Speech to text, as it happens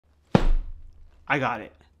I got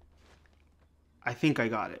it. I think I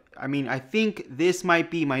got it. I mean, I think this might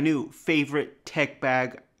be my new favorite tech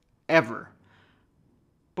bag ever.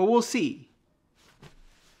 But we'll see.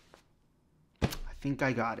 I think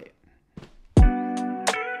I got it.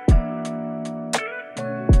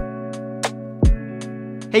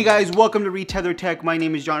 Hey guys, welcome to Retether Tech. My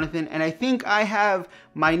name is Jonathan, and I think I have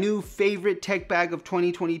my new favorite tech bag of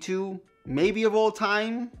 2022, maybe of all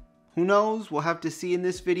time. Who knows? We'll have to see in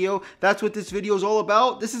this video. That's what this video is all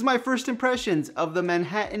about. This is my first impressions of the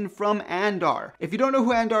Manhattan from Andar. If you don't know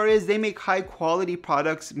who Andar is, they make high quality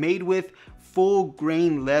products made with full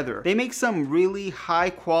grain leather. They make some really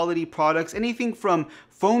high quality products, anything from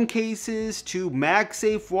phone cases to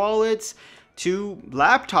MagSafe wallets to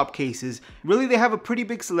laptop cases. Really, they have a pretty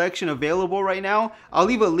big selection available right now. I'll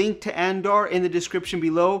leave a link to Andar in the description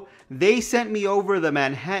below. They sent me over the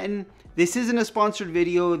Manhattan. This isn't a sponsored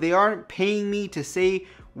video. They aren't paying me to say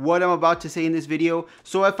what I'm about to say in this video.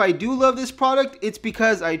 So if I do love this product, it's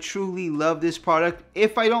because I truly love this product.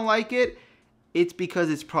 If I don't like it, it's because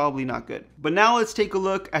it's probably not good. But now let's take a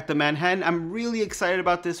look at the Manhattan. I'm really excited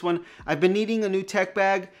about this one. I've been needing a new tech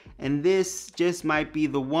bag, and this just might be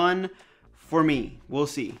the one for me. We'll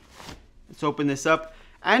see. Let's open this up.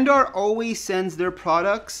 Andar always sends their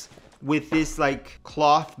products with this like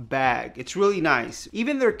cloth bag. It's really nice.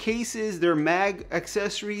 Even their cases, their mag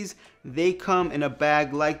accessories, they come in a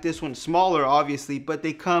bag like this one. Smaller obviously, but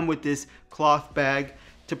they come with this cloth bag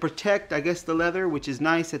to protect, I guess, the leather, which is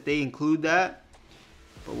nice that they include that.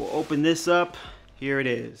 But we'll open this up. Here it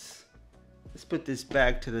is. Let's put this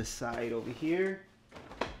bag to the side over here.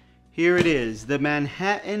 Here it is, the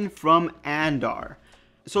Manhattan from Andar.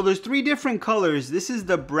 So there's three different colors. This is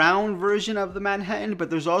the brown version of the Manhattan, but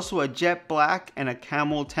there's also a jet black and a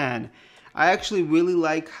camel tan. I actually really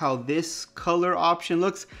like how this color option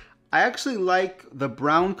looks. I actually like the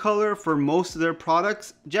brown color for most of their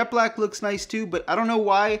products. Jet black looks nice too, but I don't know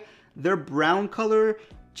why their brown color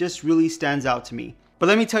just really stands out to me. But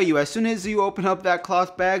let me tell you, as soon as you open up that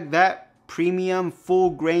cloth bag, that premium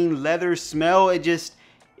full grain leather smell, it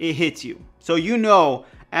hits you. So you know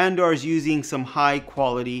Andar is using some high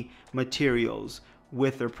quality materials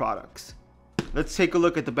with their products. Let's take a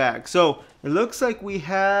look at the bag. So it looks like we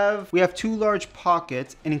have two large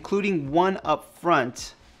pockets, and including one up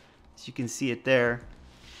front, as you can see it there.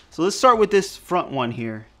 So let's start with this front one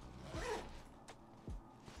here.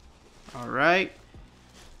 All right.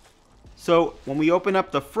 So when we open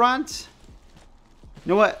up the front,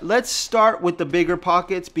 you know what? Let's start with the bigger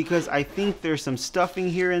pockets because I think there's some stuffing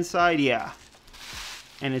here inside. Yeah.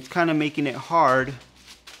 And it's kind of making it hard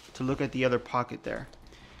to look at the other pocket there.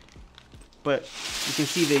 But you can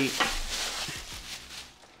see the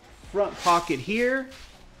front pocket here.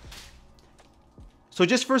 So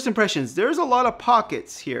just first impressions, there's a lot of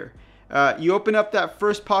pockets here. You open up that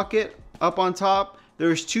first pocket up on top,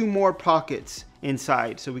 there's two more pockets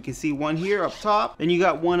inside. So we can see one here up top, then you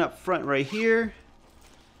got one up front right here.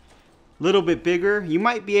 Little bit bigger. You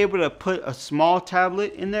might be able to put a small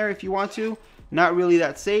tablet in there if you want to. Not really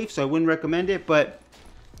that safe, so I wouldn't recommend it, but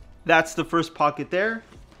that's the first pocket there.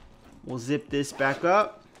 We'll zip this back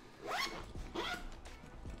up.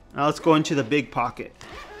 Now let's go into the big pocket.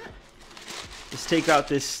 Let's take out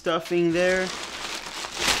this stuffing there.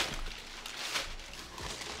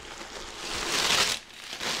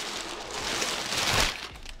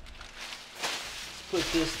 Put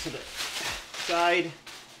this to the side.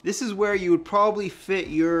 This is where you would probably fit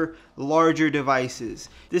your larger devices.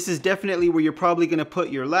 This is definitely where you're probably gonna put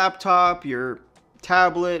your laptop, your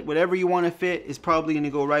tablet, whatever you wanna fit is probably gonna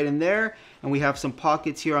go right in there. And we have some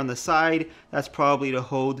pockets here on the side. That's probably to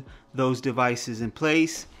hold those devices in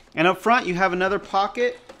place. And up front, you have another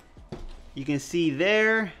pocket. You can see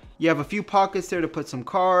there, you have a few pockets there to put some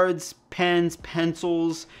cards, pens,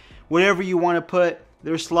 pencils, whatever you wanna put.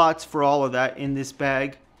 There's slots for all of that in this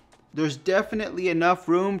bag. There's definitely enough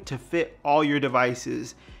room to fit all your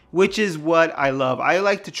devices, which is what I love. I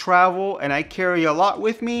like to travel and I carry a lot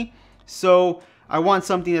with me, so I want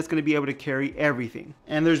something that's gonna be able to carry everything.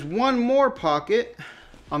 And there's one more pocket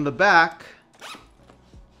on the back.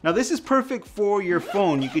 Now this is perfect for your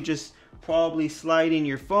phone. You could just probably slide in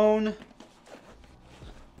your phone,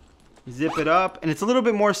 zip it up, and it's a little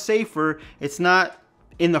bit more safer. It's not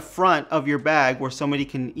in the front of your bag where somebody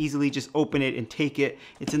can easily just open it and take it.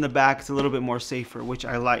 It's in the back. It's a little bit more safer, which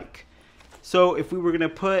I like. So if we were gonna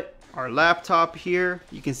put our laptop here,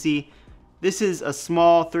 you can see this is a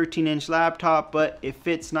small 13-inch laptop, but it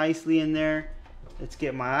fits nicely in there. Let's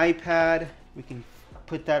get my iPad. We can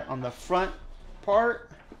put that on the front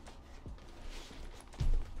part,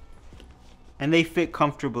 and they fit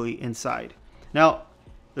comfortably inside. Now,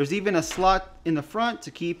 There's even a slot in the front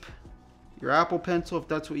to keep your Apple Pencil if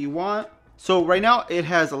that's what you want. So right now it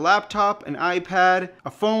has a laptop, an iPad,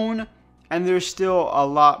 a phone, and there's still a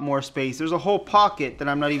lot more space. There's a whole pocket that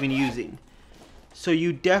I'm not even using. So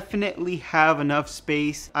you definitely have enough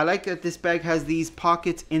space. I like that this bag has these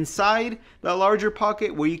pockets inside the larger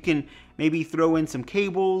pocket where you can maybe throw in some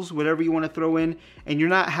cables, whatever you want to throw in, and you're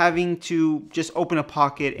not having to just open a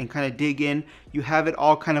pocket and kind of dig in. You have it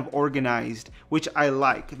all kind of organized, which I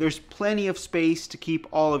like. There's plenty of space to keep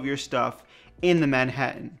all of your stuff in the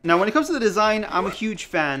Manhattan. Now, when it comes to the design, I'm a huge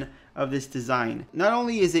fan of this design. Not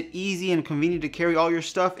only is it easy and convenient to carry all your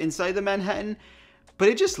stuff inside the Manhattan, but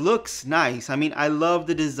it just looks nice. I mean, I love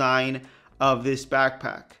the design of this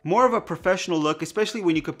backpack. More of a professional look, especially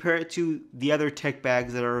when you compare it to the other tech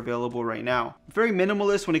bags that are available right now. Very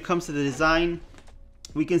minimalist when it comes to the design.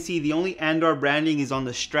 We can see the only Andar branding is on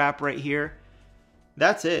the strap right here.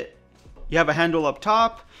 That's it. You have a handle up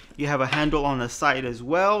top. You have a handle on the side as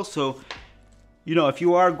well. So, you know, if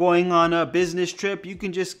you are going on a business trip, you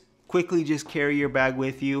can just quickly just carry your bag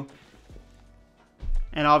with you.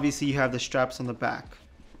 And obviously you have the straps on the back.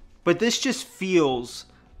 But this just feels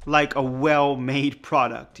like a well-made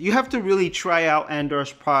product. You have to really try out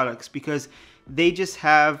Andar's products because they just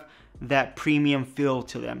have that premium feel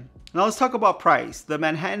to them. Now let's talk about price. The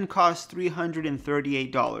Manhattan costs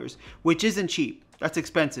 $338, which isn't cheap. That's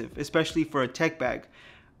expensive, especially for a tech bag.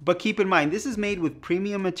 But keep in mind, this is made with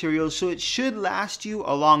premium materials, so it should last you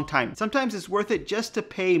a long time. Sometimes it's worth it just to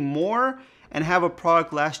pay more and have a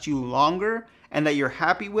product last you longer and that you're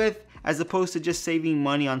happy with, as opposed to just saving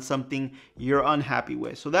money on something you're unhappy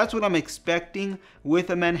with. So that's what I'm expecting with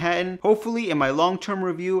a Manhattan. Hopefully in my long-term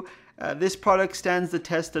review, this product stands the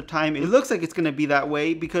test of time. It looks like it's gonna be that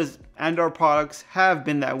way because Andar products have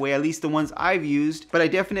been that way, at least the ones I've used, but I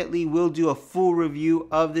definitely will do a full review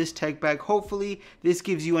of this tech bag. Hopefully this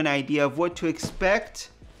gives you an idea of what to expect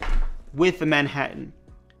with the Manhattan.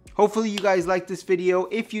 Hopefully you guys liked this video.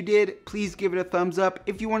 If you did, please give it a thumbs up.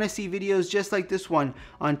 If you want to see videos just like this one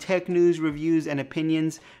on tech news, reviews, and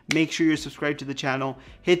opinions, make sure you're subscribed to the channel.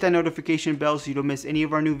 Hit that notification bell so you don't miss any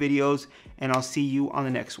of our new videos, and I'll see you on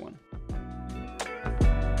the next one.